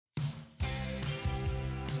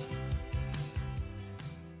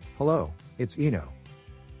Hello, it's Iino.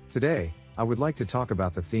 Today, I would like to talk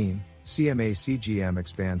about the theme, CMA-CGM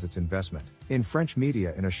expands its investment in French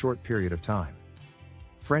media in a short period of time.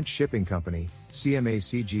 French shipping company,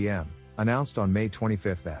 CMA-CGM, announced on May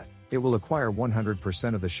 25 that it will acquire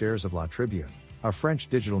 100% of the shares of La Tribune, a French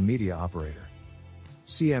digital media operator.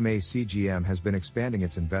 CMA-CGM has been expanding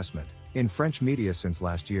its investment in French media since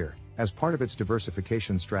last year, as part of its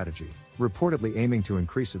diversification strategy, reportedly aiming to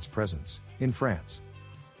increase its presence in France.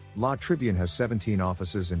 La Tribune has 17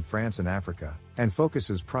 offices in France and Africa, and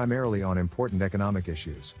focuses primarily on important economic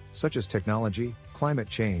issues, such as technology, climate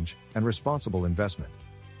change, and responsible investment.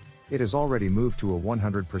 It has already moved to a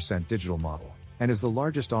 100% digital model, and is the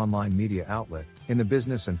largest online media outlet in the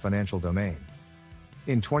business and financial domain.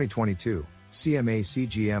 In 2022,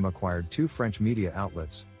 CMA-CGM acquired two French media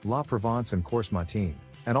outlets, La Provence and Course Matin,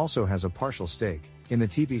 and also has a partial stake in the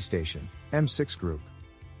TV station, M6 Group.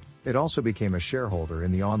 It also became a shareholder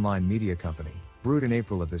in the online media company, Brut, in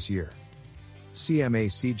April of this year.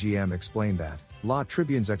 CMA-CGM explained that La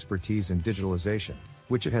Tribune's expertise in digitalization,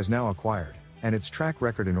 which it has now acquired, and its track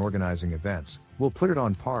record in organizing events, will put it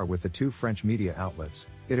on par with the two French media outlets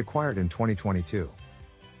it acquired in 2022.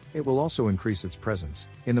 It will also increase its presence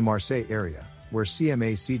in the Marseille area, where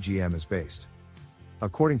CMA-CGM is based.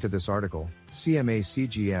 According to this article,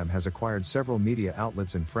 CMA-CGM has acquired several media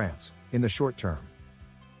outlets in France in the short term.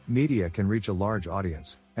 Media can reach a large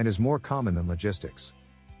audience, and is more common than logistics.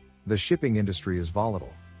 The shipping industry is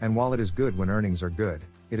volatile, and while it is good when earnings are good,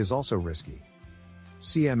 it is also risky.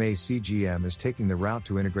 CMA-CGM is taking the route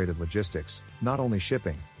to integrated logistics, not only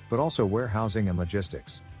shipping, but also warehousing and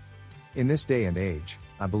logistics. In this day and age,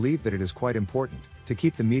 I believe that it is quite important to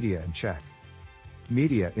keep the media in check.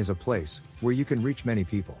 Media is a place where you can reach many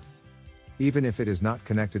people. Even if it is not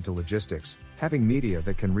connected to logistics, having media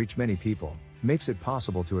that can reach many people makes it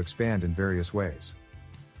possible to expand in various ways.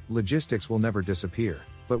 Logistics will never disappear,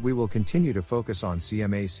 but we will continue to focus on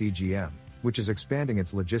CMA-CGM, which is expanding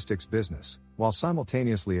its logistics business, while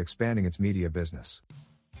simultaneously expanding its media business.